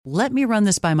"Let me run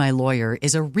this by my lawyer"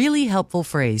 is a really helpful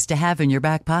phrase to have in your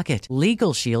back pocket.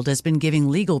 Legal Shield has been giving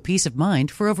legal peace of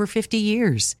mind for over 50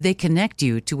 years. They connect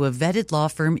you to a vetted law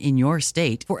firm in your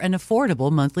state for an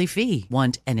affordable monthly fee.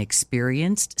 Want an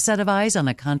experienced set of eyes on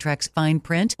a contract's fine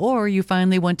print? Or you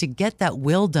finally want to get that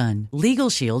will done?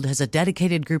 Legal Shield has a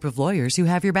dedicated group of lawyers who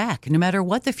have your back, no matter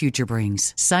what the future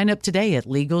brings. Sign up today at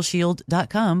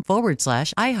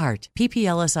LegalShield.com/iHeart.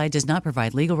 PPLSI does not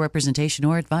provide legal representation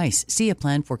or advice. See a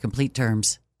plan for complete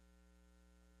terms.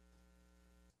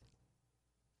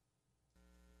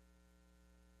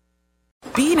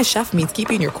 Being a chef means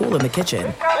keeping your cool in the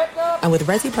kitchen. And with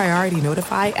Resi Priority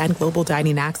Notify and Global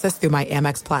Dining Access through my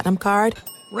Amex Platinum card,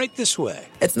 right this way.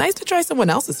 It's nice to try someone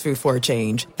else's food for a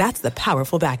change. That's the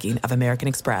powerful backing of American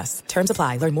Express. Terms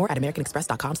apply. Learn more at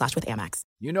americanexpress.com/withAmex.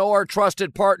 You know our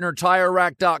trusted partner,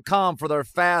 TireRack.com, for their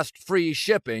fast, free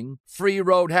shipping, free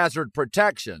road hazard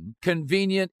protection,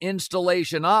 convenient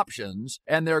installation options,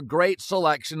 and their great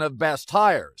selection of best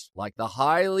tires, like the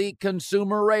highly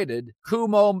consumer-rated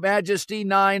Kumo Majesty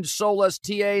 9 Solus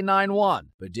TA91.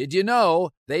 But did you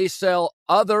know they sell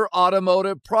other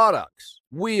automotive products?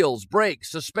 Wheels,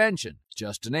 brakes, suspension,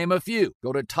 just to name a few.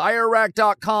 Go to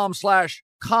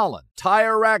TireRack.com/Colin.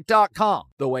 TireRack.com,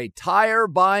 the way tire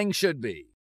buying should be.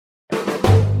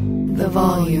 The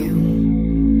volume.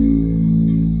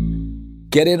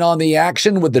 Get in on the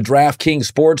action with the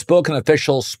DraftKings Sportsbook, an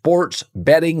official sports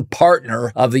betting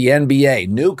partner of the NBA.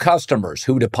 New customers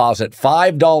who deposit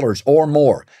 $5 or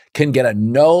more can get a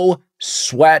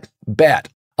no-sweat bet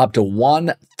up to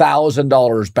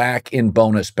 $1,000 back in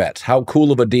bonus bets. How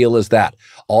cool of a deal is that?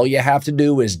 All you have to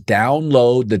do is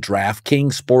download the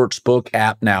DraftKings Sportsbook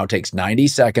app now. It takes 90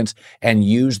 seconds and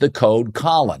use the code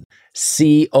Colin,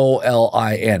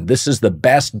 COLIN. This is the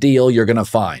best deal you're going to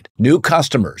find. New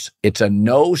customers, it's a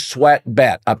no-sweat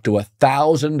bet up to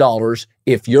 $1,000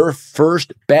 if your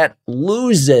first bet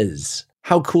loses.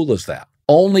 How cool is that?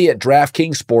 Only at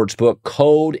DraftKings Sportsbook.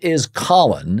 Code is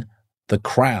Colin. The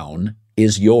crown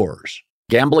is yours.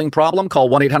 Gambling problem? Call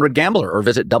 1-800-GAMBLER or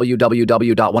visit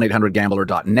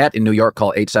www.1800gambler.net. In New York,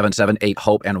 call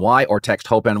 877-8-HOPE-NY or text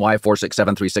HOPE-NY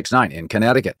 467-369. In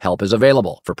Connecticut, help is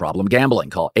available. For problem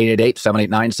gambling, call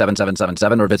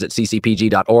 888-789-7777 or visit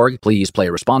ccpg.org. Please play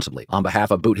responsibly. On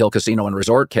behalf of Boot Hill Casino and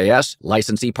Resort, KS,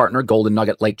 licensee partner Golden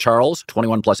Nugget Lake Charles,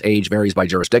 21 plus age varies by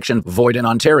jurisdiction, void in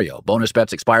Ontario. Bonus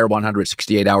bets expire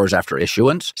 168 hours after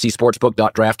issuance. See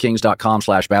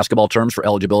sportsbook.draftkings.com/basketball terms for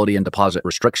eligibility and deposit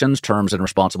restrictions, terms, and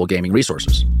responsible gaming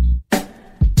resources.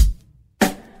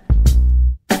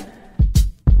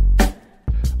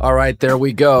 All right, there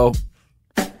we go.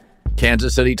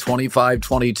 Kansas City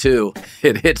 25-22.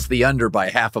 It hits the under by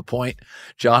half a point.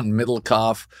 John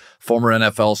Middlecoff, former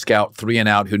NFL scout, 3 and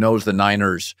out, who knows the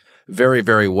Niners very,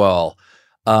 very well.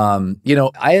 I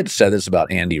had said this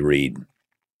about Andy Reid.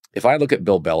 If I look at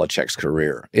Bill Belichick's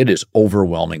career, it is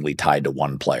overwhelmingly tied to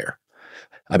one player.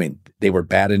 I mean, they were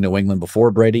bad in New England before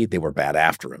Brady. They were bad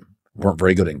after him. Weren't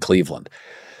very good in Cleveland.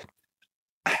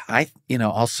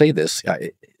 I'll say this.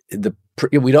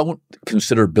 We don't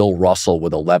consider Bill Russell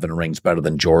with 11 rings better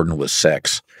than Jordan with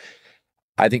 6.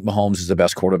 I think Mahomes is the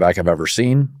best quarterback I've ever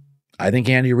seen. I think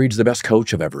Andy Reid's the best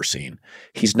coach I've ever seen.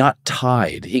 He's not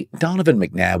tied. Donovan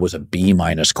McNabb was a B-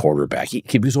 quarterback.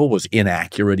 He was always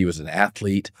inaccurate. He was an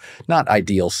athlete, not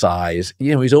ideal size.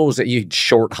 He's always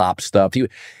short hop stuff.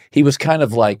 He was kind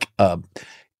of like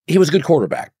he was a good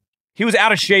quarterback. He was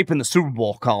out of shape in the Super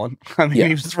Bowl, Colin. He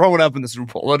was throwing up in the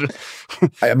Super Bowl.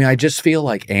 I just feel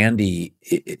like Andy,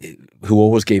 who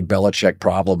always gave Belichick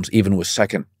problems, even with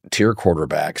second-tier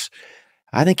quarterbacks,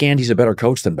 I think Andy's a better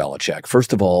coach than Belichick.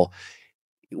 First of all,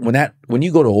 when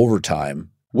you go to overtime,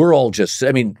 we're all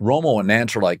Romo and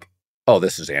Nance are like, oh,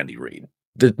 this is Andy Reid.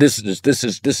 This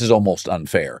is almost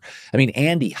unfair.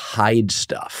 Andy hides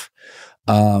stuff.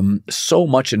 So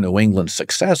much of New England's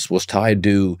success was tied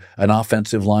to an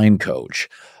offensive line coach.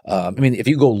 If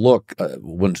you go look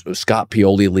when Scott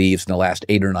Pioli leaves in the last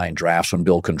 8 or 9 drafts when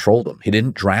Bill controlled him, he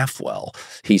didn't draft well.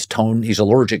 He's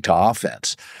allergic to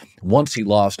offense. Once he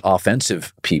lost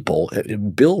offensive people,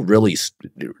 Bill really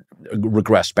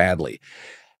regressed badly.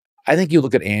 I think you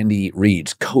look at Andy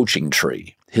Reid's coaching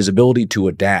tree, his ability to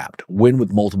adapt, win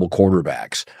with multiple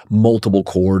quarterbacks, multiple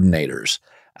coordinators.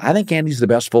 I think Andy's the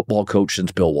best football coach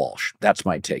since Bill Walsh. That's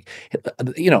my take.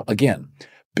 Again,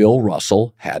 Bill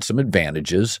Russell had some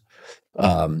advantages.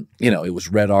 It was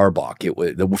Red Auerbach.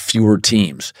 There were fewer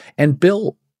teams. And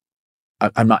Bill,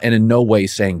 I'm not in no way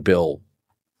saying Bill.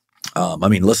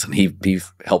 Listen, he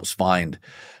helps find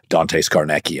Dante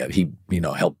Scarnecchia. He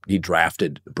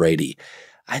drafted Brady.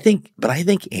 I think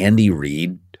Andy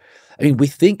Reid. We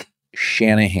think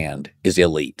Shanahan is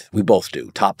elite. We both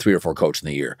do. Top 3 or 4 coach in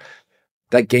the year.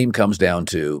 That game comes down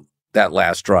to that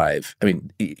last drive. I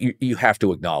mean, you have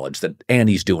to acknowledge that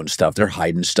Andy's doing stuff. They're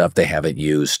hiding stuff they haven't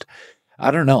used.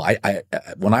 I don't know.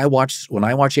 When I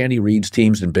watch Andy Reid's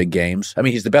teams in big games, I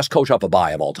mean, he's the best coach off a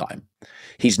bye of all time.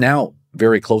 He's now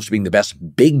very close to being the best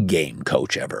big game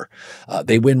coach ever.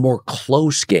 They win more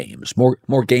close games,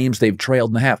 more games they've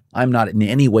trailed in the half. I'm not in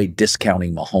any way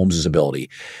discounting Mahomes' ability.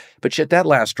 But yet that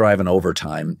last drive in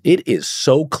overtime, it is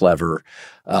so clever.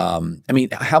 I mean,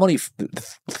 how many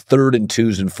 3rd and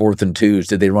 2s and 4th and 2s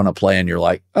did they run a play and you're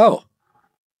like, oh,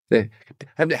 they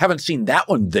haven't seen that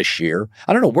one this year.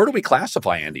 I don't know. Where do we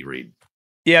classify Andy Reid?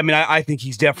 Yeah, I mean, I think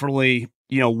he's definitely,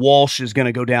 Walsh is going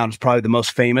to go down as probably the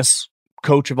most famous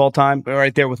coach of all time,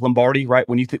 right there with Lombardi, right?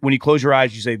 When you close your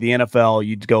eyes, you say the NFL,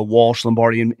 you'd go Walsh,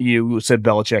 Lombardi, and you said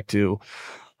Belichick too.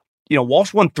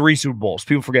 Walsh won 3 Super Bowls.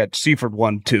 People forget Seifert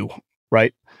won 2,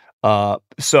 right?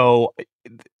 So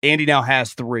Andy now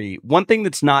has 3. One thing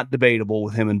that's not debatable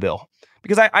with him and Bill,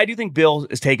 because I do think Bill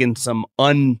has taken some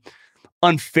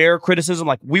unfair criticism.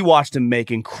 Like, we watched him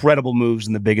make incredible moves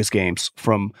in the biggest games,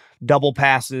 from double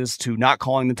passes to not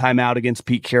calling the timeout against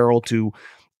Pete Carroll to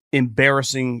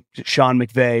embarrassing Sean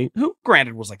McVay, who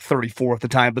granted was like 34 at the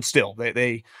time, but still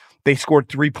they scored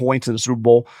 3 points in the Super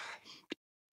Bowl.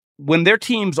 When their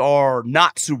teams are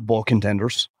not Super Bowl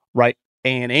contenders, right?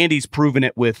 And Andy's proven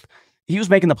it he was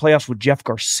making the playoffs with Jeff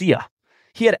Garcia.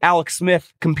 He had Alex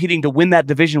Smith competing to win that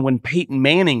division when Peyton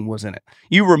Manning was in it.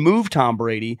 You remove Tom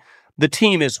Brady, the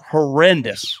team is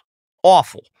horrendous,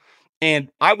 awful.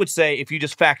 And I would say, if you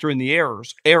just factor in the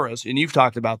eras, and you've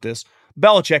talked about this,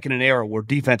 Belichick in an era where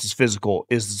defense is physical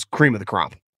is cream of the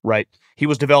crop, right? He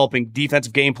was developing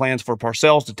defensive game plans for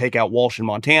Parcells to take out Walsh in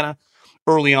Montana.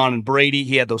 Early on in Brady,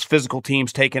 he had those physical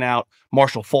teams taking out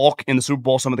Marshall Faulk in the Super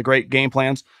Bowl, some of the great game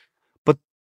plans. But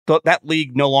that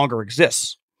league no longer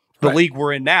exists. The league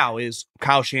we're in now is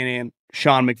Kyle Shanahan,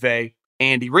 Sean McVay,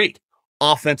 Andy Reid.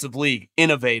 Offensive league,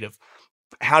 innovative.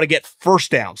 How to get first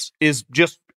downs is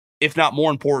just, if not more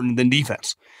important than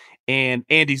defense. And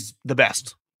Andy's the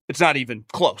best. It's not even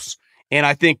close. And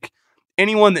I think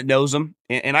anyone that knows him,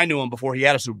 and I knew him before he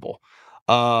had a Super Bowl,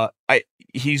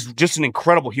 he's just an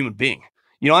incredible human being.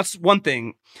 That's one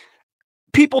thing.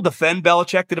 People defend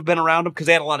Belichick that have been around him because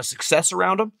they had a lot of success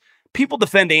around him. People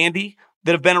defend Andy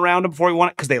that have been around him before he won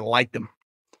it because they liked him.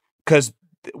 Because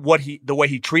the way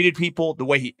he treated people, the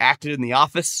way he acted in the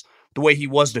office, the way he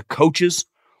was to coaches.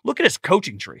 Look at his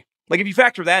coaching tree. Like, if you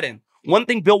factor that in, one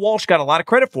thing Bill Walsh got a lot of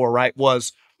credit for, right,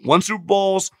 was won Super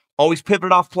Bowls, always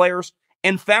pivoted off players,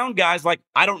 and found guys like,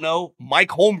 I don't know, Mike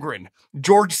Holmgren,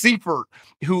 George Seifert,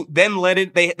 who then led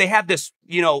it. They had this,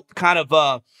 kind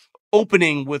of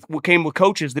opening with what came with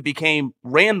coaches that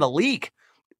ran the league.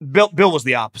 Bill was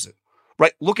the opposite,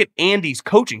 right? Look at Andy's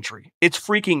coaching tree. It's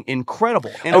freaking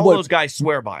incredible. And all those guys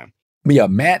swear by him. Yeah,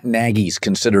 Matt Nagy's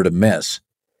considered a miss.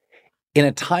 In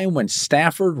a time when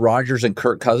Stafford, Rodgers, and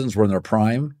Kirk Cousins were in their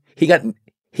prime, he got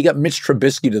Mitch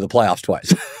Trubisky to the playoffs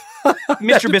twice.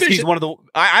 Mitch Trubisky's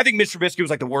I think Mitch Trubisky was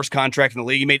like the worst contract in the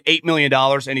league. He made $8 million,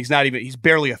 and he's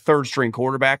barely a 3rd-string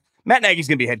quarterback. Matt Nagy's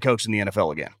going to be head coach in the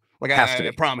NFL again. Like,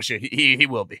 I promise you, he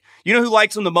will be. You know who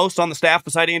likes him the most on the staff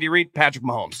beside Andy Reid? Patrick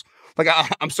Mahomes. Like,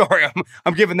 I'm sorry,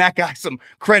 I'm giving that guy some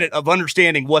credit of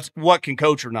understanding what can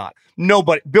coach or not.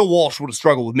 Nobody, Bill Walsh would have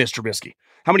struggled with Mitch Trubisky.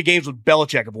 How many games would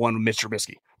Belichick have won with Mitch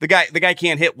Trubisky? The guy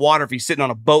can't hit water if he's sitting on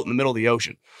a boat in the middle of the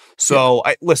ocean. So,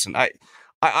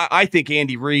 I think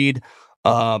Andy Reid.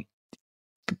 The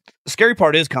scary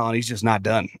part is, Colin, he's just not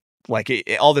done. Like,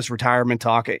 all this retirement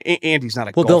talk. Andy's not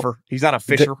a golfer. He's not a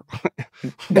fisher.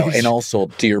 No, and also,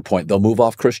 to your point, they'll move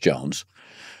off Chris Jones.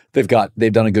 They've done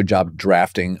a good job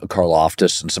drafting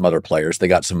Karlaftis and some other players. They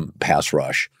got some pass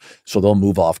rush, so they'll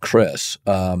move off Chris.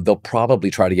 They'll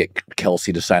probably try to get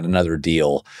Kelsey to sign another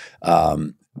deal,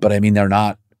 but I mean, they're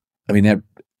not. I mean,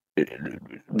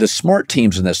 the smart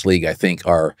teams in this league, I think,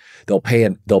 they'll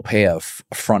pay a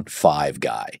front 5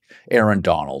 guy, Aaron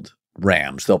Donald,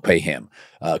 Rams. They'll pay him,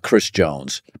 Chris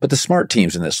Jones. But the smart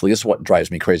teams in this league, this is what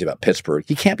drives me crazy about Pittsburgh.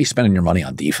 You can't be spending your money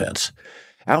on defense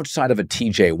outside of a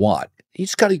T.J. Watt. You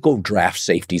just got to go draft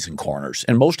safeties and corners.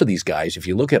 And most of these guys, if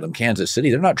you look at them, Kansas City,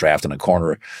 they're not drafting a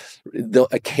corner. They'll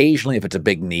occasionally, if it's a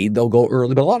big need, they'll go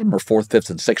early. But a lot of them are 4th, 5th,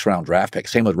 and 6th round draft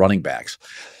picks. Same with running backs.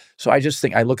 So I just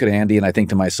think, I look at Andy and I think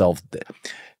to myself,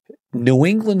 New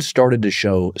England started to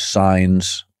show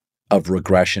signs of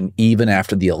regression even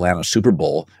after the Atlanta Super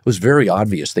Bowl. It was very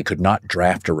obvious they could not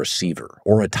draft a receiver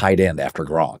or a tight end after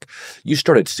Gronk. You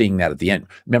started seeing that at the end.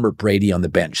 Remember Brady on the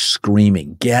bench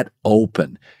screaming, "Get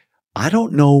open." I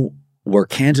don't know where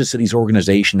Kansas City's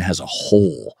organization has a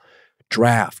hole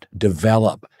draft,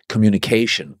 develop,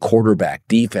 communication, quarterback,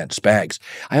 defense, bags.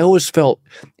 I always felt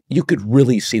you could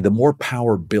really see the more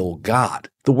power Bill got,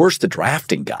 the worse the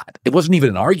drafting got. It wasn't even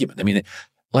an argument. I mean,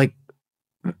 like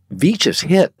Veach's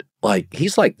hit, like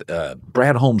he's like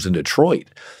Brad Holmes in Detroit.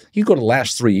 You go to the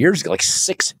last 3 years, you get like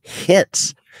 6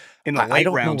 hits. In the late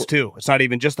rounds, too. It's not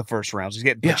even just the first rounds. He's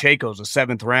getting Pacheco's a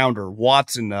 7th rounder.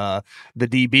 Watson, the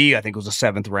DB, I think, was a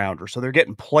 7th rounder. So they're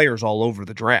getting players all over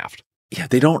the draft. Yeah,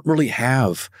 they don't really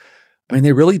have. I mean,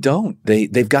 they really don't.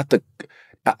 They've got the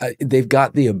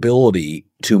ability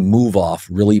to move off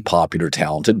really popular,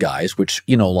 talented guys, which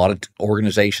a lot of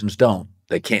organizations don't.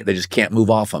 They can't. They just can't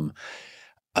move off them.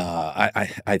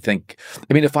 I think.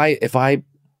 I mean,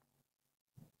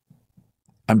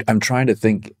 I'm trying to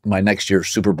think my next year's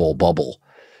Super Bowl bubble.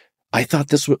 I thought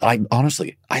this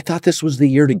was the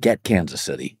year to get Kansas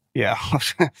City. Yeah.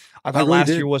 I thought last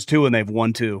year was too, and they've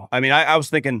won 2. I mean, I was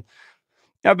thinking,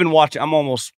 I've been watching, I'm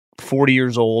almost 40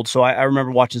 years old, so I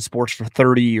remember watching sports for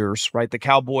 30 years, right? The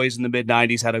Cowboys in the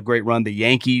mid-'90s had a great run. The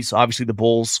Yankees, obviously the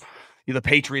Bulls. The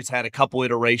Patriots had a couple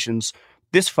iterations.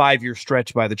 This 5-year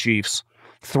stretch by the Chiefs,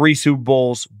 3 Super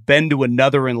Bowls, been to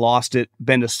another and lost it,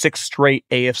 been to 6 straight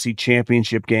AFC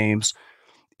championship games.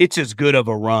 It's as good of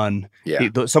a run. Yeah.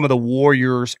 Some of the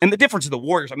Warriors, and the difference of the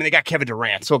Warriors, I mean, they got Kevin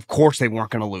Durant, so of course they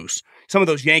weren't going to lose. Some of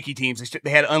those Yankee teams, they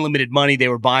had unlimited money. They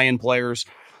were buying players.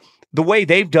 The way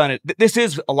they've done it, this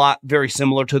is a lot very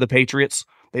similar to the Patriots.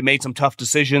 They made some tough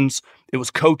decisions. It was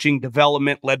coaching,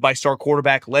 development, led by star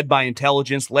quarterback, led by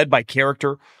intelligence, led by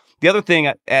character. The other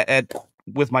thing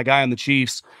with my guy on the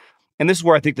Chiefs, and this is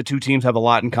where I think the two teams have a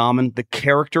lot in common, the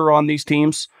character on these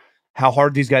teams, how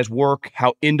hard these guys work,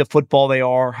 how into football they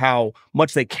are, how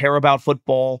much they care about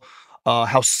football,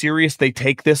 how serious they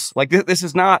take this. Like, this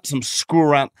is not some screw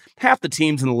around. Half the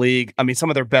teams in the league, I mean, some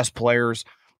of their best players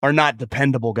are not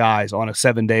dependable guys on a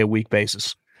 7-day-a-week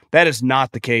basis. That is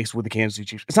not the case with the Kansas City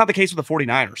Chiefs. It's not the case with the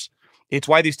 49ers. It's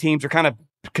why these teams are kind of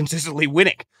consistently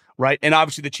winning, right? And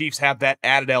obviously the Chiefs have that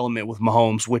added element with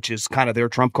Mahomes, which is kind of their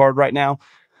trump card right now.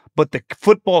 But the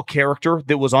football character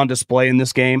that was on display in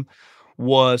this game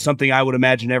was something I would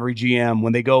imagine every GM,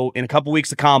 when they go in a couple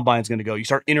weeks, the combine's going to go. You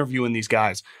start interviewing these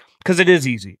guys because it is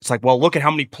easy. It's like, well, look at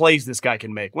how many plays this guy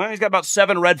can make. Well, he's got about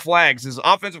 7 red flags. His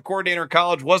offensive coordinator in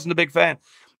college wasn't a big fan.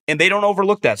 And they don't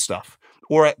overlook that stuff.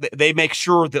 Or they make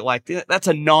sure that, like, that's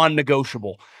a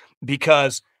non-negotiable,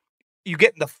 because you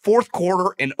get in the fourth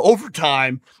quarter and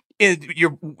overtime in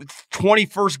your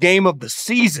 21st game of the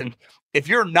season. If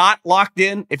you're not locked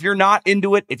in, if you're not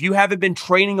into it, if you haven't been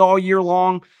training all year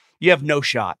long, you have no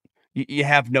shot. You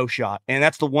have no shot. And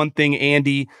that's the one thing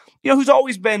Andy, who's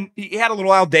always been, he had a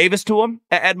little Al Davis to him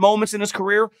at moments in his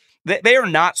career. They are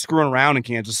not screwing around in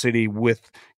Kansas City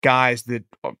with guys that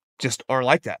just are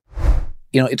like that.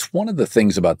 It's one of the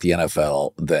things about the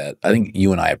NFL that I think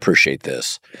you and I appreciate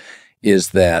this,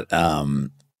 is that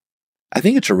I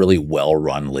think it's a really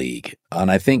well-run league. And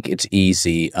I think it's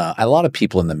easy. A lot of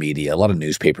people in the media, a lot of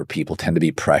newspaper people tend to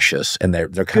be precious, and they're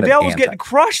kind Goodell of was getting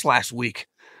crushed last week.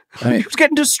 I mean, he was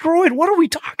getting destroyed. What are we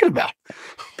talking about?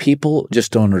 People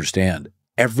just don't understand.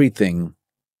 Everything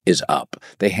is up.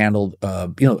 They handled,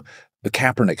 the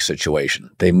Kaepernick situation.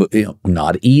 They,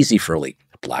 not easy for a league.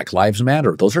 Black Lives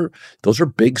Matter. Those are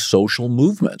big social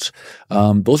movements.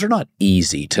 Those are not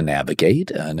easy to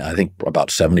navigate. And I think about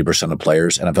 70% of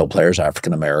players, NFL players, are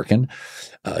African American.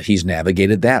 He's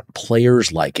navigated that.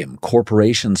 Players like him,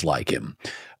 corporations like him.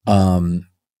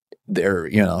 They're,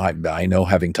 I know,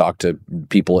 having talked to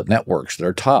people at networks,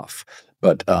 they're tough,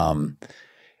 but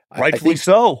rightfully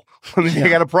so. I mean, you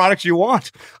got a product you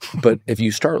want. But if you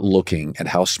start looking at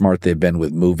how smart they've been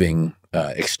with moving,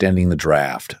 extending the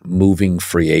draft, moving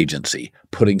free agency,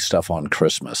 putting stuff on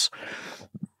Christmas.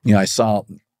 I saw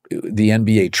the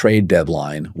NBA trade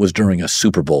deadline was during a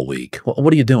Super Bowl week.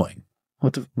 What are you doing?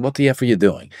 What the F are you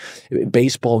doing?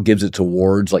 Baseball gives its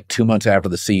awards like 2 months after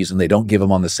the season. They don't give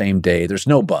them on the same day. There's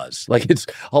no buzz. Like, it's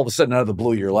all of a sudden out of the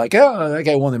blue, you're like, oh, that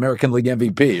guy won the American League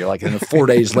MVP. You're like, and 4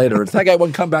 days later, it's that guy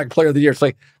won comeback player of the year. It's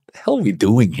like, what the hell are we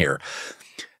doing here?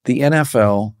 The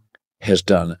NFL has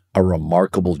done a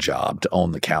remarkable job to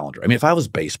own the calendar. I mean, if I was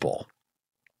baseball,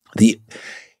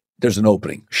 there's an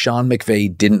opening. Sean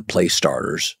McVay didn't play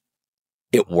starters.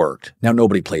 It worked. Now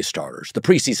nobody plays starters. The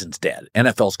preseason's dead.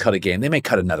 NFL's cut a game. They may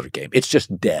cut another game. It's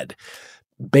just dead.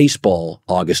 Baseball,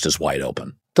 August is wide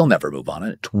open. They'll never move on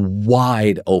it. It's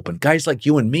wide open. Guys like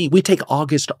you and me, we take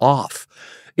August off.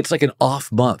 It's like an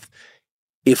off month.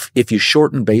 If you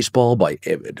shorten baseball by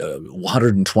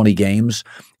 120 games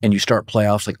and you start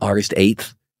playoffs like August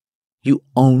 8th, you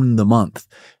own the month.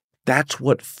 That's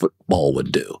what football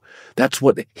would do. That's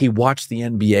what he watched the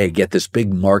NBA get this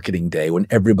big marketing day when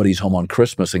everybody's home on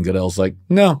Christmas, and Goodell's like,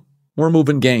 no, we're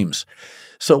moving games.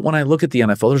 So when I look at the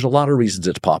NFL, there's a lot of reasons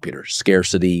it's popular.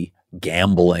 Scarcity,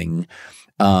 gambling.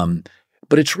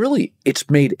 But it's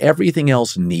made everything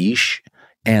else niche,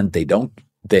 and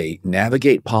they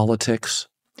navigate politics.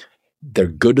 They're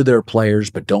good to their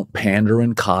players, but don't pander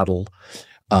and coddle.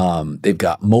 They've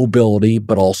got mobility,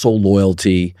 but also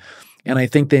loyalty. And I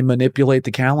think they manipulate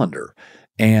the calendar.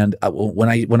 And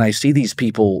when I see these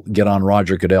people get on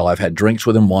Roger Goodell, I've had drinks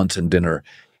with him once and dinner.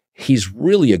 He's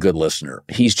really a good listener.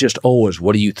 He's just always,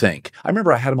 what do you think? I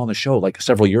remember I had him on the show like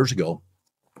several years ago.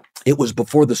 It was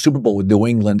before the Super Bowl with New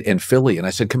England and Philly. And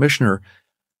I said, Commissioner,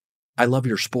 I love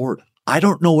your sport. I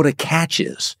don't know what a catch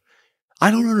is.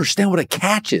 I don't understand what a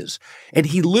catch is. And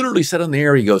he literally said on the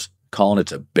air, he goes, Colin,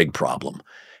 it's a big problem.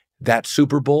 That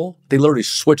Super Bowl, they literally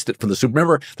switched it for the Super.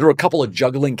 Remember, there were a couple of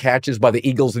juggling catches by the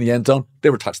Eagles in the end zone.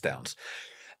 They were touchdowns.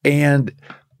 And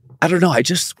I don't know.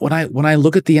 When I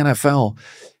look at the NFL,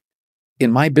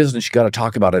 in my business, you got to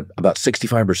talk about it about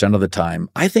 65% of the time.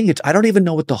 I don't even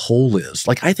know what the whole is.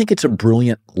 Like, I think it's a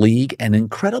brilliant league and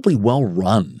incredibly well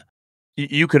run.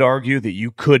 You could argue that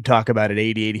you could talk about it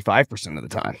 85% of the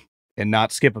time and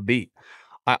not skip a beat.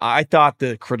 I thought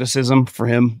the criticism for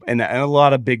him and a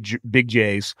lot of big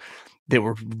J's that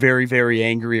were very, very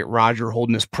angry at Roger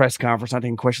holding his press conference, not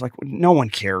taking questions, like, no one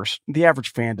cares. The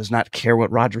average fan does not care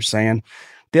what Roger's saying.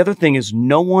 The other thing is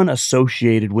no one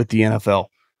associated with the NFL,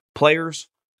 players,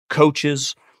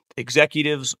 coaches,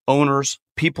 executives, owners,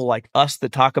 people like us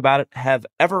that talk about it have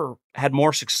ever had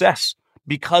more success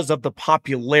because of the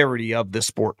popularity of this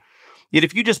sport. Yet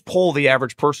if you just poll the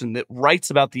average person that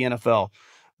writes about the NFL,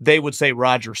 they would say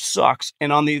Roger sucks.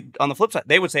 And on the flip side,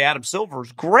 they would say Adam Silver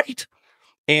is great.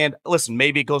 And listen,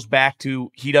 maybe it goes back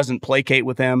to he doesn't placate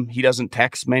with them. He doesn't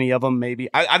text many of them, maybe.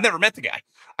 I've never met the guy.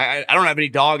 I don't have any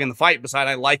dog in the fight beside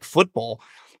I like football.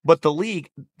 But the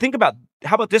league,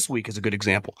 how about this week as a good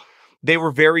example? They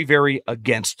were very, very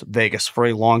against Vegas for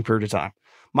a long period of time.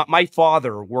 My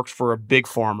father worked for a big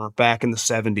farmer back in the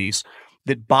 70s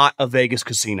that bought a Vegas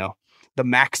casino. The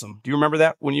Maxim. Do you remember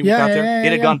that when you got there?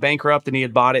 It had gone bankrupt and he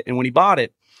had bought it. And when he bought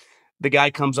it, the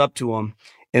guy comes up to him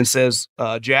and says,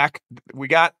 Jack, we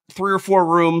got 3 or 4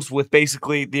 rooms with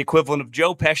basically the equivalent of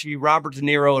Joe Pesci, Robert De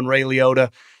Niro, and Ray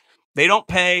Liotta. They don't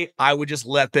pay. I would just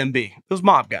let them be. Those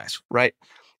mob guys, right?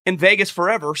 In Vegas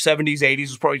forever, 70s, 80s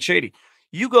was probably shady.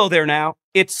 You go there now,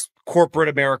 it's corporate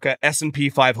America, S&P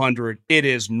 500. It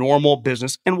is normal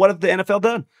business. And what have the NFL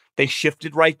done? They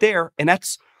shifted right there. And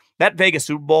that Vegas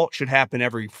Super Bowl should happen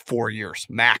every 4 years,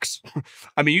 max.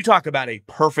 I mean, you talk about a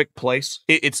perfect place.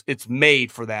 It's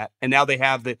made for that. And now they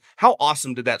have how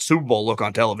awesome did that Super Bowl look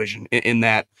on television in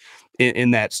that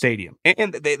stadium?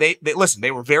 And they listen,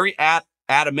 they were very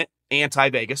adamant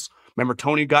anti-Vegas. Remember,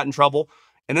 Tony got in trouble.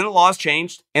 And then the laws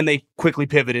changed, and they quickly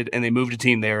pivoted, and they moved a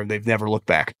team there, and they've never looked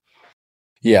back.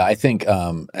 Yeah, I think,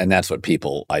 and that's what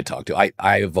people I talk to.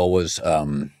 I've always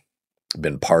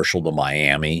been partial to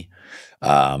Miami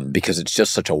because it's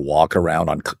just such a walk around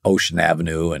on Ocean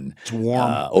Avenue and it's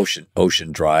warm.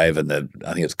 Ocean Drive, and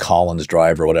I think it's Collins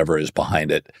Drive or whatever is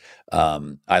behind it.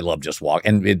 I love just walk.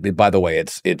 And by the way,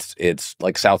 it's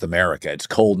like South America. It's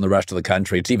cold in the rest of the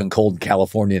country. It's even cold in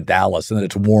California and Dallas, and then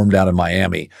it's warm down in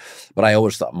Miami. But I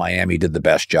always thought Miami did the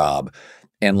best job.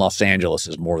 And Los Angeles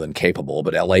is more than capable,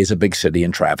 but LA is a big city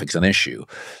and traffic's an issue.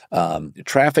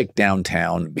 Traffic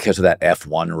downtown, because of that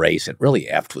F1 race, it really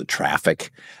effed with traffic.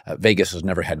 Vegas has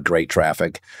never had great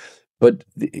traffic. But,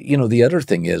 the other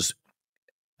thing is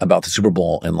about the Super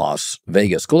Bowl in Las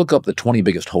Vegas. Go look up the 20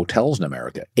 biggest hotels in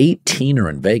America. 18 are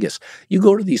in Vegas. You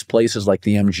go to these places like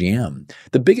the MGM.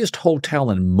 The biggest hotel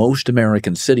in most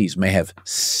American cities may have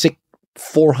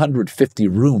 450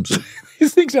 rooms.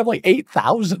 These things have like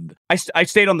 8,000. I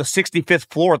stayed on the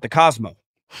 65th floor at the Cosmo.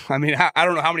 I mean, I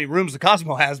don't know how many rooms the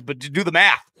Cosmo has, but do the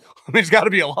math. I mean, it's got to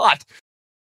be a lot.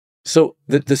 So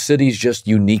the city's just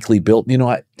uniquely built.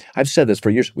 I've said this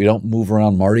for years. We don't move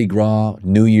around Mardi Gras,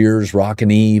 New Year's, Rockin'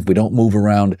 Eve. We don't move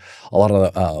around a lot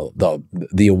of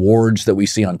the awards that we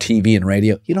see on TV and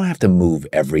radio. You don't have to move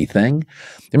everything.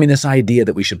 I mean, this idea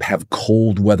that we should have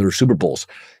cold weather Super Bowls.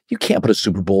 You can't put a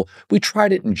Super Bowl. We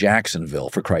tried it in Jacksonville,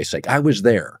 for Christ's sake. I was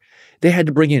there. They had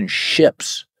to bring in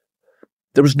ships.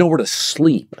 There was nowhere to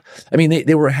sleep. I mean,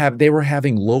 they were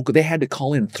having local. They had to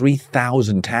call in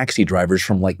 3,000 taxi drivers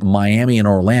from like Miami and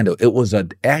Orlando. It was a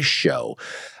S show.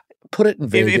 Put it in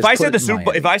Vegas. If I said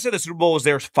the Super Bowl was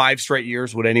there 5 straight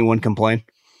years, would anyone complain?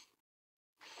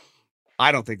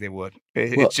 I don't think they would.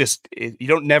 It's just you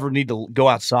don't never need to go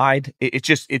outside.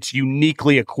 It's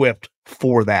uniquely equipped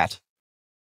for that.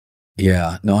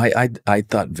 Yeah, no, I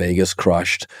thought Vegas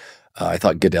crushed. I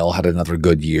thought Goodell had another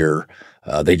good year.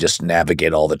 They just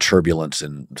navigate all the turbulence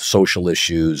and social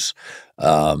issues.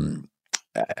 I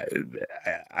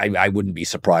wouldn't be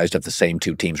surprised if the same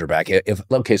two teams are back.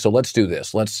 Okay, so let's do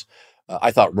this.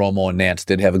 I thought Romo and Nance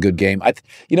did have a good game.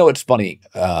 It's funny.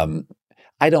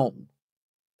 I don't.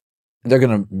 They're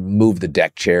going to move the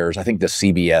deck chairs. I think the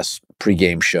CBS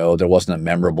pregame show, there wasn't a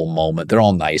memorable moment. They're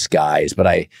all nice guys, but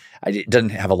it doesn't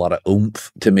have a lot of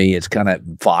oomph to me. It's kind of,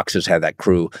 Fox has had that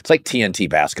crew. It's like TNT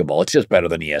basketball. It's just better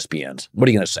than ESPN's. What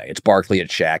are you going to say? It's Barkley,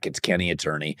 it's Shaq, it's Kenny, it's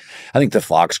Ernie. I think the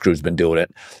Fox crew's been doing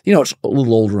it. It's a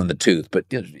little older in the tooth, but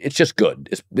it's just good.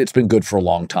 It's been good for a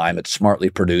long time. It's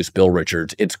smartly produced. Bill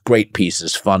Richards. It's great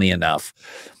pieces, funny enough.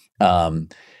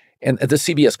 And the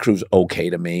CBS crew's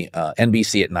okay to me.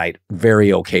 NBC at night,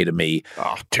 very okay to me.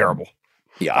 Oh, terrible.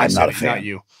 Yeah, I'm not a fan. Not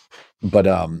you. But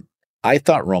I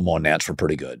thought Romo and Nance were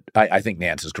pretty good. I think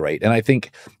Nance is great. And I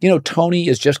think, Tony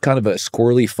is just kind of a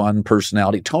squirrely, fun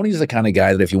personality. Tony's the kind of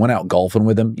guy that if you went out golfing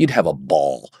with him, you'd have a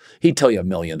ball. He'd tell you a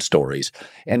million stories.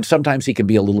 And sometimes he can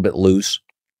be a little bit loose.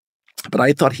 But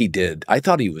I thought he did. I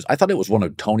thought it was one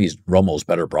of Romo's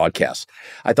better broadcasts.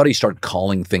 I thought he started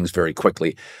calling things very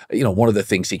quickly. One of the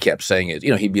things he kept saying is,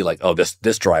 he'd be like, "Oh,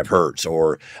 this drive hurts,"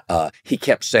 or he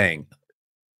kept saying,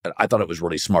 I thought it was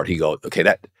really smart. He go, "Okay,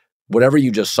 that whatever you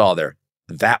just saw there,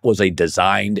 that was a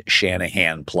designed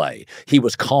Shanahan play." He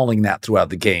was calling that throughout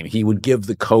the game. He would give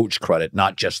the coach credit,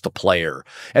 not just the player.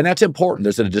 And that's important.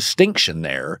 There's a distinction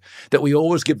there that we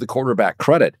always give the quarterback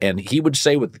credit. And he would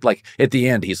say at the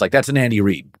end, he's like, "That's an Andy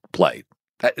Reid play.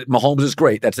 Mahomes is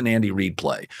great. That's an Andy Reid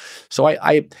play." So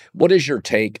what is your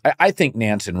take? I think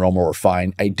Nance and Romo are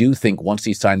fine. I do think once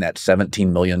he signed that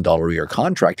 $17 million a year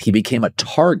contract, he became a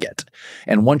target.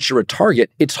 And once you're a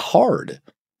target, it's hard.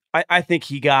 I think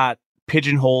he got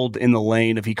pigeonholed in the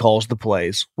lane if he calls the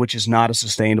plays, which is not a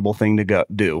sustainable thing to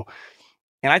do.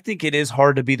 And I think it is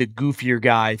hard to be the goofier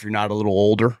guy if you're not a little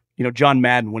older. John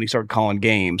Madden, when he started calling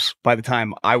games, by the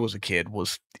time I was a kid,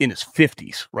 was in his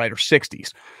 50s, right, or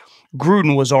 60s.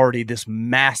 Gruden was already this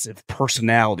massive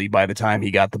personality by the time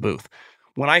he got the booth.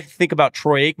 When I think about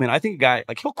Troy Aikman, I think a guy,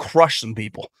 he'll crush some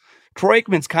people. Troy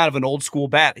Aikman's kind of an old school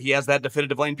bat. He has that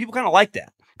definitive lane. People kind of like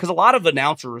that because a lot of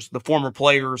announcers, the former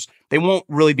players, they won't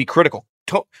really be critical.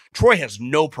 Troy has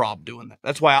no problem doing that.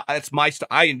 That's why that's my style.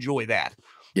 I enjoy that.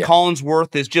 Yeah.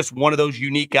 Collinsworth is just one of those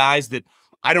unique guys that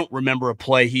I don't remember a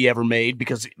play he ever made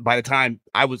because by the time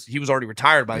he was already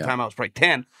retired by the time I was probably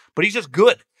 10, but he's just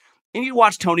good. And you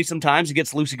watch Tony sometimes, he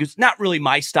gets loosey-goosey. Not really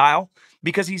my style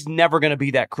because he's never going to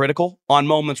be that critical on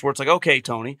moments where it's like, "Okay,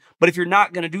 Tony." But if you're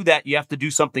not going to do that, you have to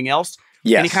do something else.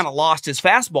 Yes. And he kind of lost his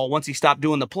fastball once he stopped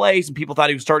doing the plays and people thought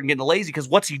he was starting getting lazy because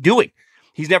what's he doing?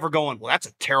 He's never going, "Well, that's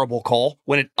a terrible call,"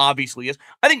 when it obviously is.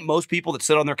 I think most people that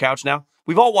sit on their couch now,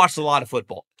 we've all watched a lot of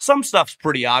football. Some stuff's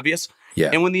pretty obvious. Yeah.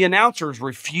 And when the announcers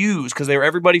refuse because they're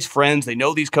everybody's friends, they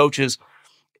know these coaches,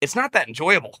 it's not that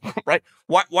enjoyable, right?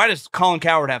 Why does Colin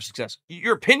Cowherd have success?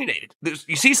 You're opinionated.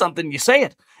 You see something, you say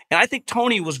it. And I think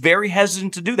Tony was very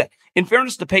hesitant to do that. In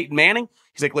fairness to Peyton Manning,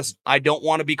 he's like, "Listen, I don't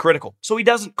want to be critical." So he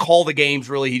doesn't call the games,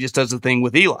 really. He just does the thing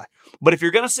with Eli. But if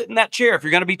you're going to sit in that chair, if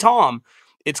you're going to be Tom,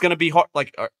 it's going to be hard.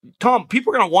 Tom,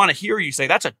 people are going to want to hear you say,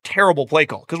 "That's a terrible play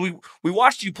call." Because we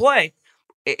watched you play,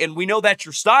 and we know that's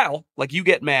your style. You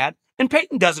get mad. And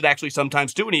Peyton does it actually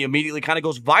sometimes too, and he immediately kind of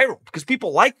goes viral because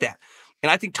people like that.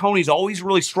 And I think Tony's always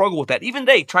really struggled with that. Even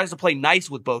Dave tries to play nice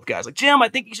with both guys. Like, "Jim, I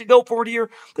think you should go for it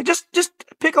here." Just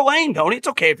pick a lane, Tony. It's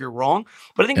okay if you're wrong.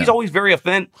 But I think he's always very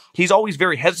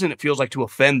hesitant, it feels like, to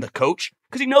offend the coach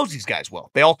because he knows these guys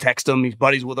well. They all text him. He's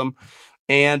buddies with them.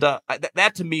 And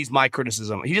that to me is my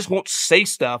criticism. He just won't say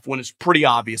stuff when it's pretty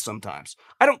obvious sometimes.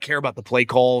 I don't care about the play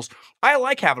calls. I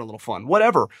like having a little fun,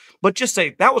 whatever. But just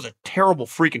say, "That was a terrible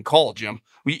freaking call, Jim."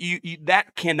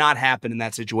 That cannot happen in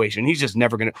that situation. He's just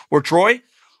never going to. Or Troy,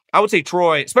 I would say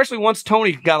Troy, especially once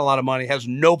Tony got a lot of money, has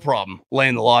no problem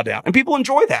laying the law down. And people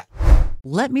enjoy that.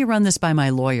 "Let me run this by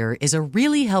my lawyer" is a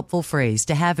really helpful phrase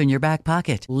to have in your back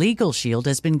pocket. Legal Shield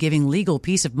has been giving legal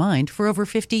peace of mind for over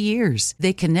 50 years.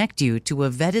 They connect you to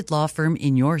a vetted law firm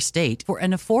in your state for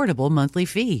an affordable monthly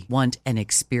fee. Want an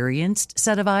experienced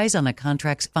set of eyes on a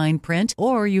contract's fine print?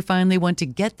 Or you finally want to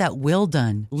get that will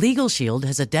done? Legal Shield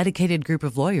has a dedicated group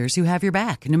of lawyers who have your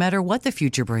back, no matter what the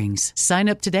future brings. Sign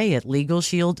up today at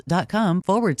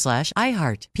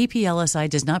LegalShield.com/iHeart. PPLSI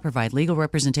does not provide legal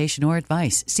representation or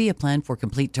advice. See a plan for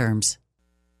complete terms.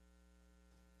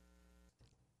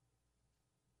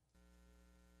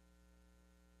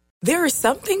 There are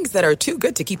some things that are too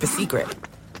good to keep a secret.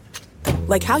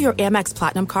 Like how your Amex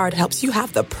Platinum card helps you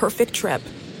have the perfect trip.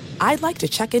 I'd like to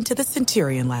check into the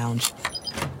Centurion Lounge.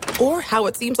 Or how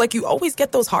it seems like you always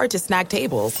get those hard-to-snag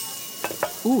tables.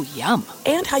 Ooh, yum.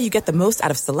 And how you get the most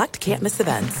out of select can't-miss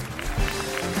events.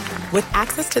 With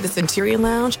access to the Centurion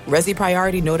Lounge, Resi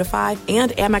Priority Notified,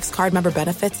 and Amex card member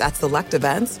benefits at select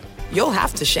events, you'll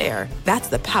have to share. That's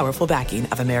the powerful backing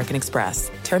of American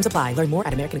Express. Terms apply. Learn more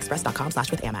at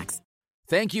americanexpress.com/withAmex.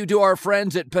 Thank you to our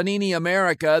friends at Panini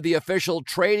America, the official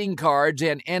trading cards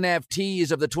and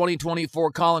NFTs of the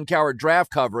 2024 Colin Cowherd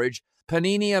draft coverage.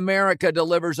 Panini America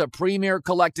delivers a premier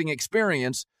collecting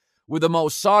experience with the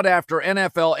most sought-after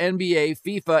NFL, NBA,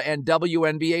 FIFA, and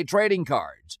WNBA trading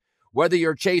cards. Whether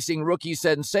you're chasing rookie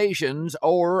sensations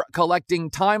or collecting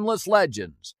timeless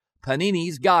legends,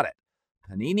 Panini's got it.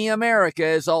 Panini America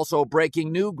is also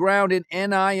breaking new ground in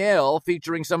NIL,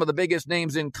 featuring some of the biggest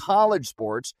names in college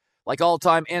sports, like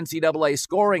all-time NCAA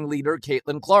scoring leader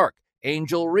Caitlin Clark,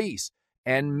 Angel Reese,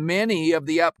 and many of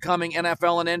the upcoming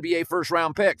NFL and NBA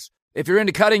first-round picks. If you're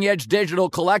into cutting-edge digital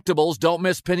collectibles, don't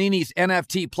miss Panini's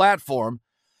NFT platform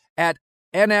at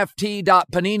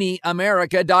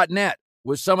nft.paniniamerica.net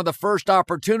with some of the first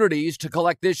opportunities to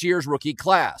collect this year's rookie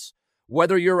class.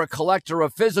 Whether you're a collector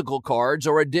of physical cards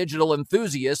or a digital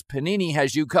enthusiast, Panini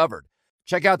has you covered.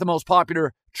 Check out the most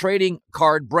popular trading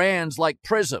card brands like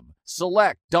Prism,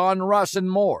 Select, Don Russ, and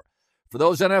more. For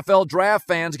those NFL draft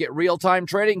fans, get real-time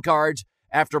trading cards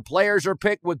after players are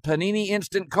picked with Panini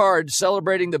Instant Cards,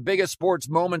 celebrating the biggest sports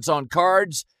moments on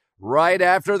cards right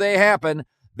after they happen.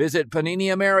 Visit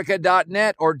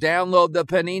PaniniAmerica.net or download the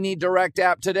Panini Direct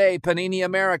app today. Panini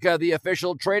America, the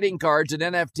official trading cards and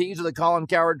NFTs of the Colin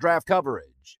Cowherd draft coverage.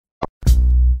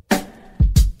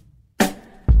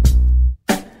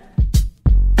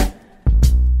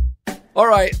 All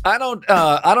right, I don't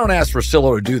ask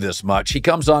Russillo to do this much. He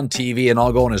comes on TV and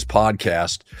I'll go on his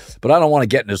podcast, but I don't want to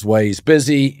get in his way. He's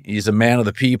busy. He's a man of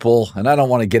the people, and I don't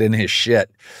want to get in his shit.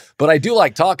 But I do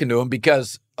like talking to him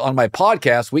because on my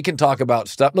podcast, we can talk about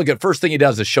stuff. Look, the first thing he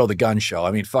does is show the gun show.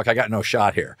 I mean, fuck, I got no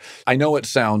shot here. I know it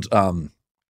sounds,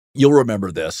 you'll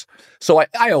remember this. So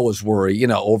I always worry,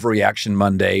 overreaction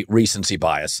Monday, recency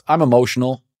bias. I'm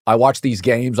emotional. I watch these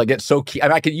games. I get so key. I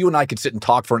mean, you and I could sit and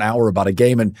talk for an hour about a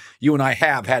game, and you and I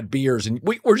have had beers, and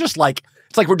we're just like,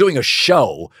 it's like we're doing a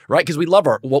show, right? Because we love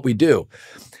what we do.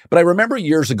 But I remember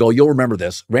years ago, you'll remember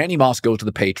this, Randy Moss goes to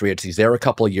the Patriots. He's there a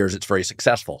couple of years. It's very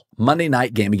successful. Monday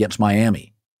night game against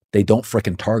Miami. They don't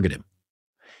frickin' target him.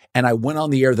 And I went on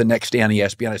the air the next day on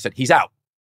ESPN. I said, he's out.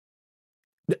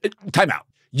 Time out.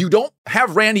 You don't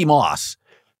have Randy Moss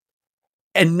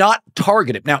and not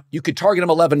target him. Now, you could target him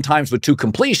 11 times with 2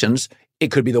 completions.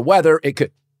 It could be the weather.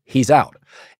 He's out.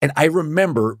 And I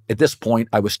remember at this point,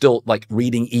 I was still like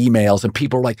reading emails and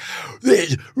people were like,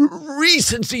 there's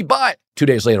recency bias. 2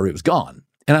 days later, he was gone.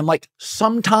 And I'm like,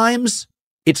 sometimes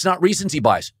it's not recency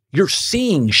bias. You're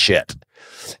seeing shit.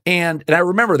 And I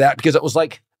remember that because it was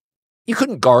like, you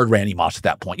couldn't guard Randy Moss at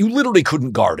that point. You literally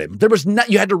couldn't guard him.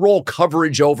 You had to roll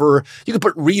coverage over. You could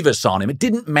put Revis on him. It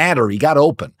didn't matter. He got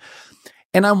open.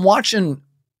 And I'm watching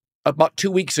about 3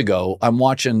 weeks ago, I'm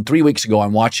watching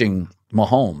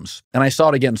Mahomes, and I saw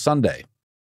it again Sunday.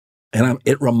 And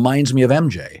it reminds me of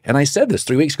MJ. And I said this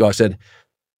 3 weeks ago. I said,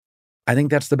 I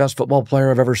think that's the best football player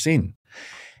I've ever seen.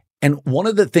 And one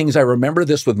of the things I remember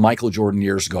this with Michael Jordan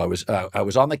years ago, I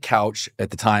was on the couch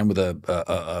at the time with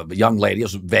a young lady. It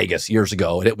was Vegas years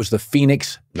ago, and it was the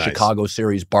Phoenix Chicago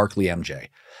series, Barkley MJ.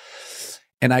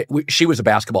 And she was a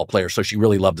basketball player, so she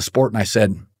really loved the sport. And I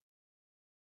said,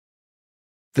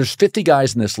 there's 50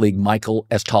 guys in this league, Michael,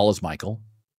 as tall as Michael,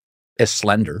 as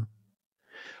slender.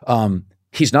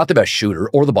 He's not the best shooter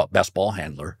or the best ball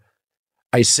handler.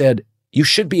 I said, you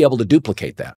should be able to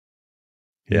duplicate that.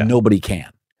 Yeah. Nobody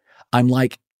can. I'm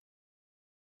like,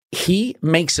 he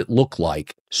makes it look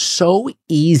like so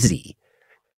easy.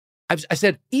 I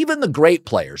said, even the great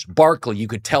players, Barkley, you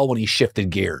could tell when he shifted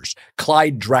gears.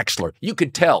 Clyde Drexler, you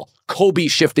could tell. Kobe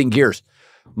shifting gears.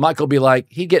 Michael be like,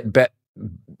 he'd get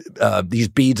these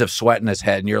beads of sweat in his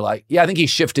head, and you're like, yeah, I think he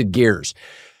shifted gears.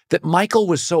 That Michael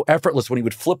was so effortless when he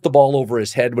would flip the ball over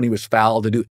his head when he was fouled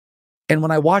to do. And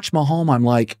when I watch Mahomes, I'm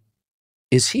like,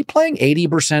 is he playing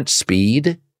 80%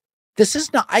 speed? This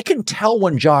is not, I can tell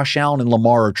when Josh Allen and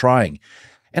Lamar are trying.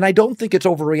 And I don't think it's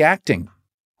overreacting.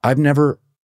 I've never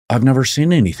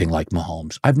seen anything like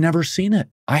Mahomes. I've never seen it.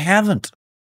 I haven't.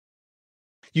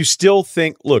 You still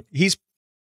think, look,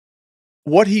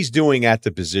 what he's doing at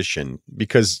the position,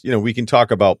 because, we can talk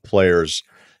about players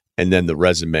and then the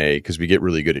resume, because we get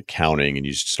really good at counting and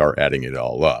you start adding it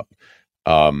all up.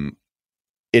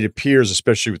 It appears,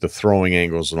 especially with the throwing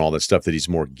angles and all that stuff, that he's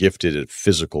more gifted at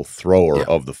physical thrower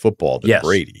of the football than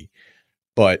Brady.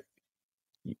 But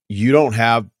you don't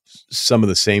have some of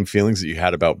the same feelings that you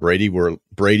had about Brady, where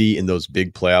Brady in those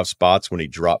big playoff spots, when he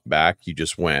dropped back, you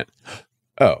just went,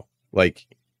 oh, like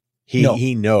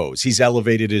he knows. He's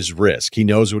elevated his risk. He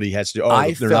knows what he has to do.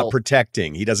 Oh, they're not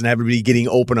protecting. He doesn't have everybody getting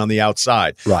open on the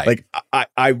outside. Right. Like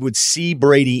I would see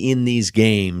Brady in these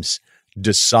games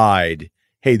decide,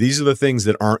 hey, these are the things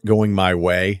that aren't going my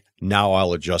way. Now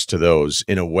I'll adjust to those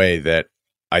in a way that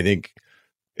I think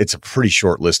it's a pretty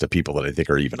short list of people that I think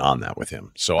are even on that with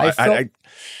him. So I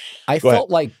felt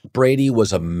like Brady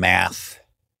was a math.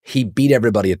 He beat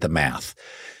everybody at the math.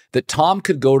 That Tom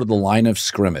could go to the line of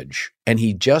scrimmage and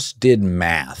he just did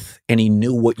math and he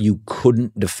knew what you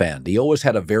couldn't defend. He always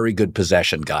had a very good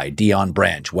possession guy, Deion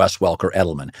Branch, Wes Welker,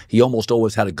 Edelman. He almost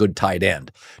always had a good tight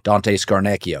end, Dante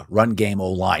Scarnecchia, run game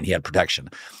O-line. He had protection.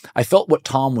 I felt what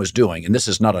Tom was doing, and this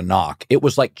is not a knock, it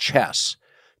was like chess.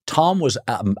 Tom was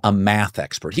a math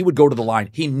expert. He would go to the line.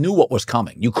 He knew what was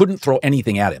coming. You couldn't throw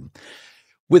anything at him.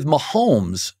 With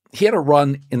Mahomes, he had a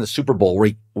run in the Super Bowl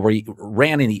where he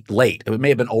ran in late. It may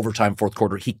have been overtime, fourth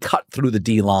quarter. He cut through the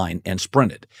D line and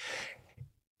sprinted.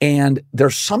 And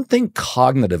there's something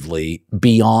cognitively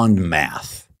beyond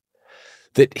math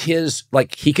that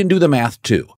he can do the math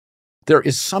too. There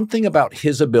is something about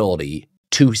his ability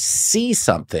to see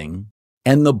something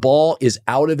and the ball is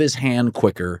out of his hand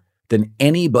quicker than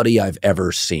anybody I've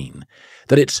ever seen.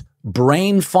 That it's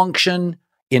brain function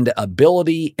into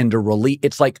ability, into release.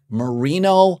 It's like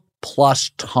Marino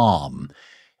plus Tom.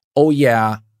 Oh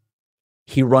yeah,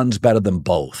 he runs better than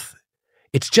both.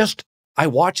 It's just, I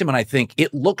watch him and I think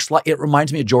it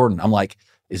reminds me of Jordan. I'm like,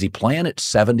 is he playing at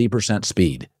 70%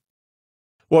 speed?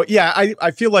 Well, yeah,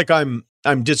 I feel like I'm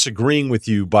disagreeing with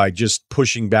you by just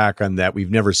pushing back on that.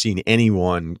 We've never seen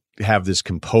anyone have this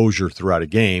composure throughout a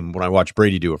game when I watch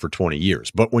Brady do it for 20 years.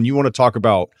 But when you want to talk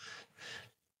about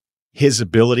his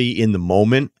ability in the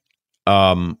moment,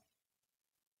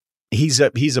 he's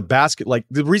a basket. Like,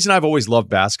 the reason I've always loved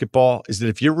basketball is that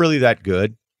if you're really that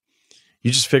good,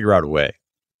 you just figure out a way.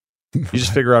 You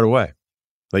just figure out a way.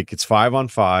 Like, it's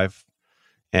 5-on-5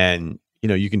 and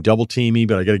you can double team me,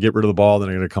 but I got to get rid of the ball. Then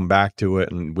I got to come back to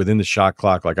it. And within the shot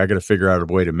clock, like, I got to figure out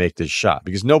a way to make this shot,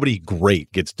 because nobody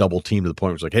great gets double teamed to the point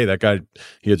where it's like, hey, that guy,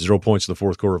 he had 0 points in the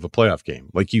fourth quarter of a playoff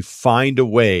game. Like, you find a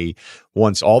way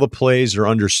once all the plays are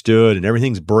understood and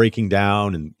everything's breaking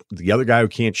down and the other guy who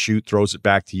can't shoot throws it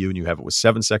back to you and you have it with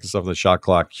 7 seconds left on the shot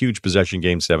clock, huge possession,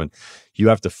 game 7. You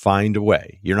have to find a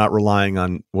way. You're not relying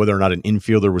on whether or not an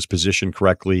infielder was positioned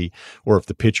correctly or if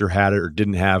the pitcher had it or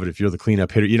didn't have it. If you're the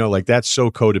cleanup hitter, like, that's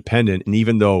so codependent. And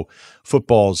even though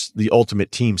football's the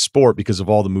ultimate team sport because of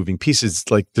all the moving pieces,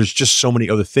 like, there's just so many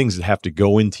other things that have to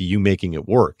go into you making it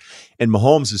work. And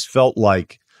Mahomes has felt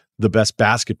like the best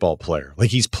basketball player.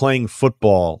 Like, he's playing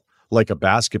football like a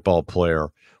basketball player,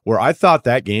 where I thought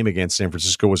that game against San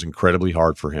Francisco was incredibly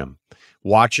hard for him.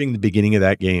 Watching the beginning of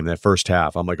that game, that first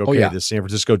half, I'm like, okay, the San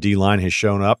Francisco D-line has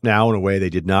shown up now in a way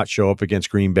they did not show up against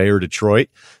Green Bay or Detroit.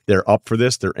 They're up for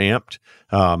this. They're amped.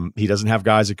 He doesn't have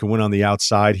guys that can win on the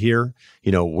outside here.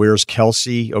 Where's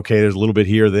Kelsey? Okay, there's a little bit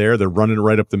here or there. They're running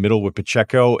right up the middle with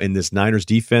Pacheco, and this Niners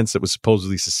defense that was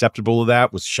supposedly susceptible to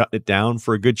that was shutting it down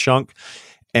for a good chunk.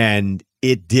 And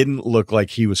it didn't look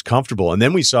like he was comfortable. And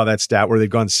then we saw that stat where they've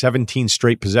gone 17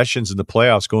 straight possessions in the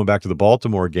playoffs, going back to the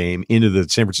Baltimore game into the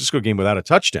San Francisco game without a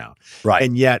touchdown. Right.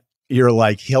 And yet you're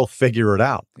like, he'll figure it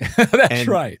out. That's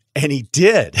right. And he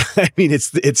did. I mean,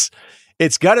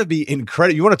 it's got to be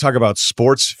incredible. You want to talk about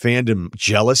sports fandom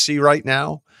jealousy right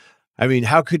now? I mean,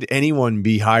 how could anyone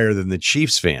be higher than the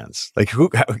Chiefs fans? Like,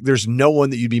 there's no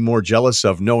one that you'd be more jealous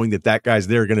of, knowing that guy's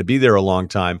there, going to be there a long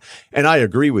time. And I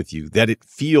agree with you that it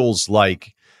feels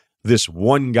like this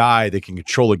one guy that can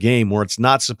control a game where it's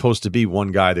not supposed to be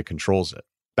one guy that controls it.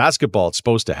 Basketball, it's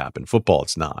supposed to happen. Football,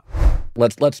 it's not.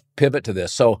 Let's pivot to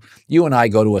this. So you and I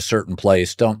go to a certain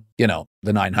place, the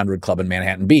 900 Club in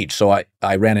Manhattan Beach. So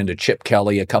I ran into Chip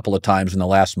Kelly a couple of times in the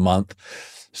last month.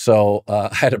 So I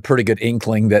had a pretty good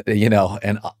inkling that,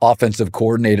 an offensive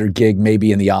coordinator gig may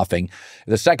be in the offing.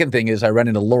 The second thing is I ran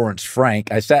into Lawrence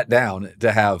Frank. I sat down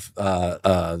to have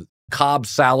Cobb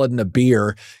salad and a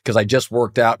beer because I just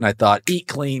worked out and I thought, eat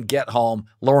clean, get home.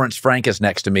 Lawrence Frank is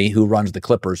next to me, who runs the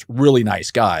Clippers. Really nice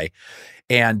guy.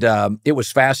 And it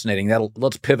was fascinating.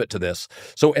 Let's pivot to this.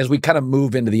 So as we kind of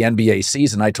move into the NBA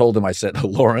season, I told him, I said,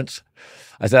 Lawrence,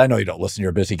 I know you don't listen, you're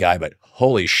a busy guy, but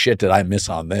holy shit, did I miss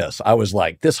on this? I was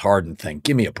like, this Harden thing,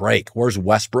 give me a break. Where's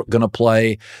Westbrook going to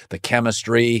play? The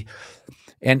chemistry.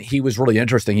 And he was really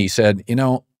interesting. He said,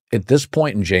 at this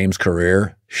point in James'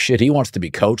 career, shit, he wants to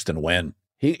be coached and win.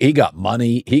 He got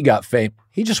money. He got fame.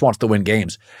 He just wants to win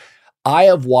games. I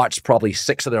have watched probably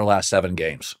 6 of their last 7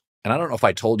 games. And I don't know if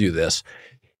I told you this.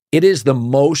 It is the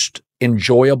most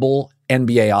enjoyable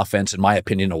NBA offense, in my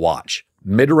opinion, to watch.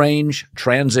 Mid-range,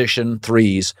 transition,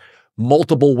 threes,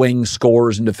 multiple wing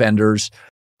scorers and defenders.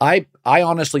 I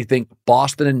honestly think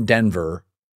Boston and Denver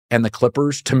and the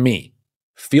Clippers, to me,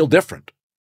 feel different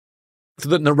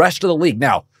than the rest of the league.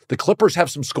 Now, the Clippers have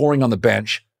some scoring on the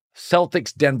bench.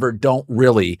 Celtics, Denver don't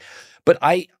really. But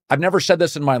I've never said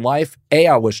this in my life. A,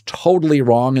 I was totally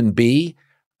wrong. And B,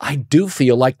 I do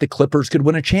feel like the Clippers could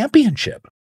win a championship.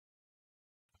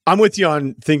 I'm with you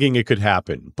on thinking it could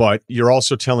happen, but you're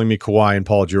also telling me Kawhi and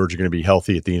Paul George are going to be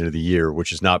healthy at the end of the year, which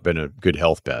has not been a good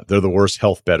health bet. They're the worst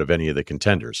health bet of any of the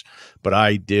contenders. But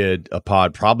I did a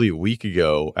pod probably a week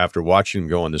ago after watching them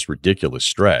go on this ridiculous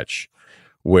stretch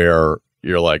where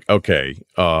you're like, okay,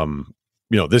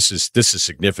 this is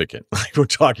significant. Like we're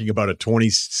talking about a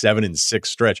 27-6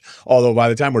 stretch. Although by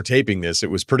the time we're taping this, it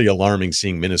was pretty alarming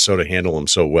seeing Minnesota handle them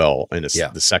so well. And it's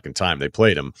the second time they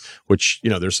played them, which,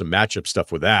 there's some matchup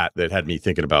stuff with that had me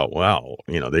thinking about, wow,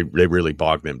 they really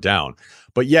bogged them down.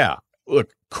 But yeah,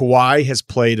 look, Kawhi has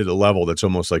played at a level that's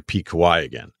almost like peak Kawhi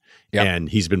again. Yep. And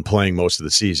he's been playing most of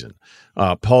the season.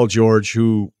 Paul George,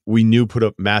 who we knew put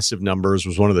up massive numbers,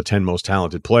 was one of the 10 most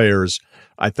talented players.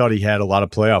 I thought he had a lot of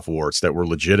playoff warts that were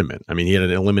legitimate. I mean, he had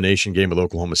an elimination game with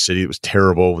Oklahoma City. It was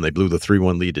terrible when they blew the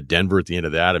 3-1 lead to Denver at the end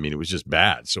of that. I mean, it was just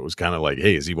bad. So it was kind of like,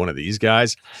 hey, is he one of these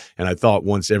guys? And I thought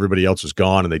once everybody else was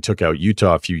gone and they took out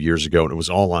Utah a few years ago and it was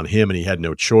all on him and he had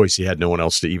no choice, he had no one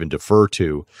else to even defer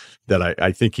to, that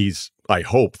I think I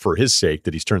hope for his sake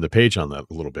that he's turned the page on that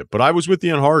a little bit. But I was with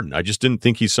you on Harden. I just didn't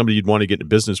think he's somebody you'd want to get into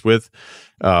business with.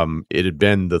 It had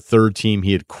been the third team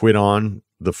he had quit on,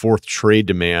 the fourth trade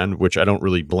demand, which I don't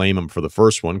really blame him for the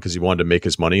first one because he wanted to make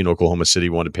his money, and Oklahoma City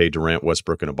wanted to pay Durant,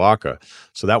 Westbrook, and Ibaka.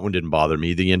 So that one didn't bother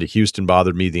me. The end of Houston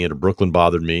bothered me. The end of Brooklyn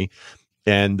bothered me.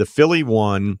 And the Philly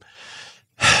one,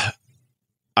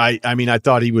 I mean, I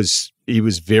thought he was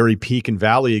very peak and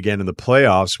valley again in the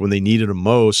playoffs when they needed him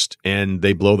most, and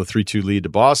they blow the 3-2 lead to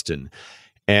Boston.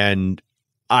 And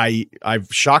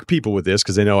I've shocked people with this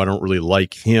because they know I don't really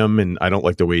like him and I don't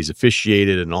like the way he's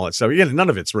officiated and all that stuff. Again, none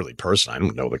of it's really personal. I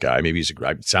don't know the guy. Maybe he's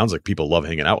it sounds like people love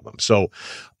hanging out with him. So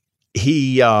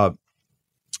he thought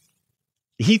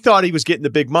he was getting the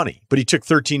big money, but he took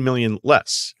 $13 million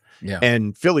less. Yeah.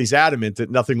 And Philly's adamant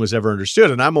that nothing was ever understood.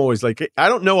 And I'm always like, I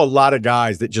don't know a lot of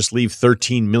guys that just leave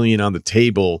 $13 million on the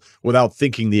table without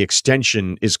thinking the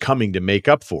extension is coming to make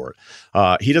up for it.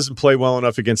 He doesn't play well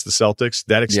enough against the Celtics.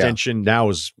 That extension now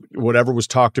is whatever was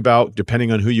talked about,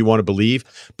 depending on who you want to believe.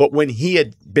 But when he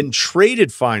had been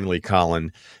traded finally,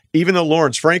 Colin, even though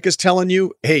Lawrence Frank is telling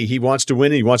you, hey, he wants to win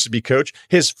and he wants to be coach,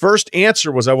 his first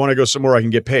answer was, I want to go somewhere I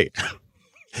can get paid.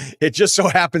 It just so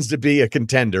happens to be a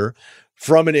contender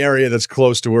from an area that's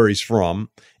close to where he's from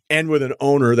and with an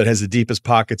owner that has the deepest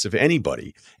pockets of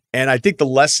anybody. And I think the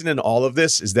lesson in all of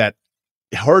this is that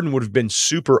Harden would have been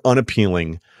super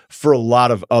unappealing for a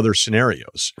lot of other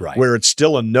scenarios, right, where it's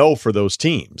still a no for those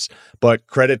teams. But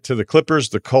credit to the Clippers,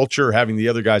 the culture, having the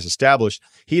other guys established,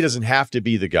 he doesn't have to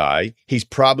be the guy. He's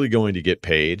probably going to get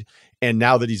paid. And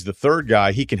now that he's the third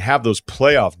guy, he can have those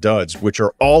playoff duds, which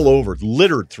are all over,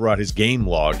 littered throughout his game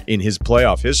log in his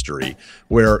playoff history,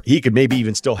 where he could maybe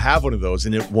even still have one of those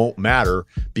and it won't matter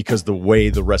because the way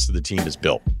the rest of the team is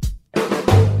built.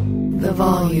 The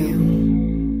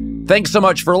Volume. Thanks so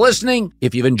much for listening.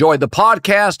 If you've enjoyed the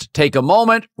podcast, take a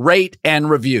moment, rate,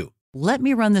 and review. "Let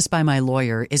me run this by my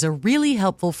lawyer" is a really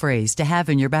helpful phrase to have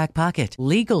in your back pocket.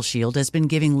 Legal Shield has been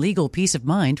giving legal peace of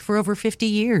mind for over 50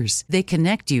 years. They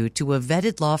connect you to a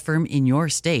vetted law firm in your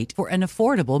state for an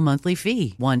affordable monthly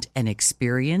fee. Want an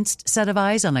experienced set of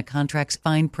eyes on a contract's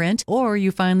fine print? Or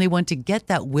you finally want to get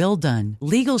that will done?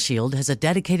 Legal Shield has a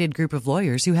dedicated group of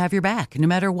lawyers who have your back, no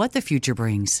matter what the future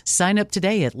brings. Sign up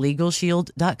today at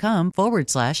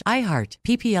LegalShield.com/iHeart.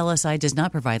 PPLSI does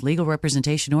not provide legal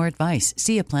representation or advice.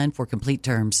 See a plan for complete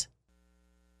terms.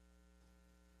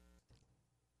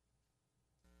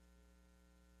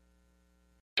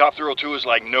 Top Thrill 2 is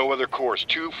like no other course.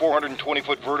 2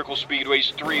 420-foot vertical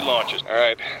speedways, 3 launches. All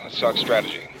right, let's talk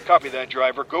strategy. Copy that,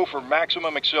 driver. Go for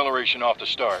maximum acceleration off the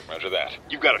start. Roger that.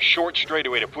 You've got a short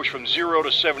straightaway to push from 0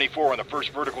 to 74 on the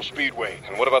first vertical speedway.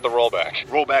 And what about the rollback?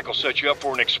 Rollback will set you up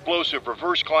for an explosive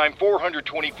reverse climb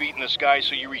 420 feet in the sky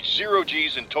so you reach 0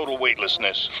 G's in total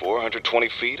weightlessness. 420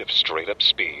 feet of straight-up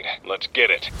speed. Let's get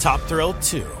it. Top Thrill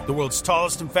 2, the world's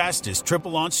tallest and fastest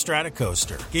triple-launch strata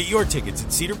coaster. Get your tickets at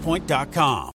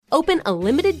cedarpoint.com. Open a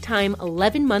limited-time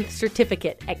 11-month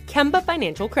certificate at Kemba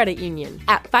Financial Credit Union.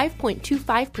 At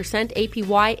 5.25%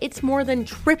 APY, it's more than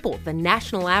triple the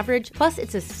national average, plus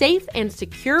it's a safe and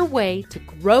secure way to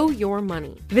grow your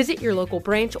money. Visit your local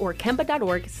branch or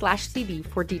kemba.org/cb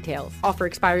for details. Offer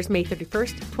expires May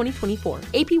 31st, 2024.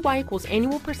 APY equals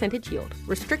annual percentage yield.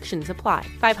 Restrictions apply.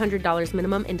 $500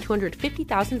 minimum and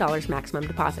 $250,000 maximum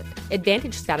deposit.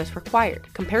 Advantage status required.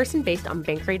 Comparison based on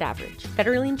bank rate average.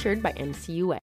 Federally insured by NCUA.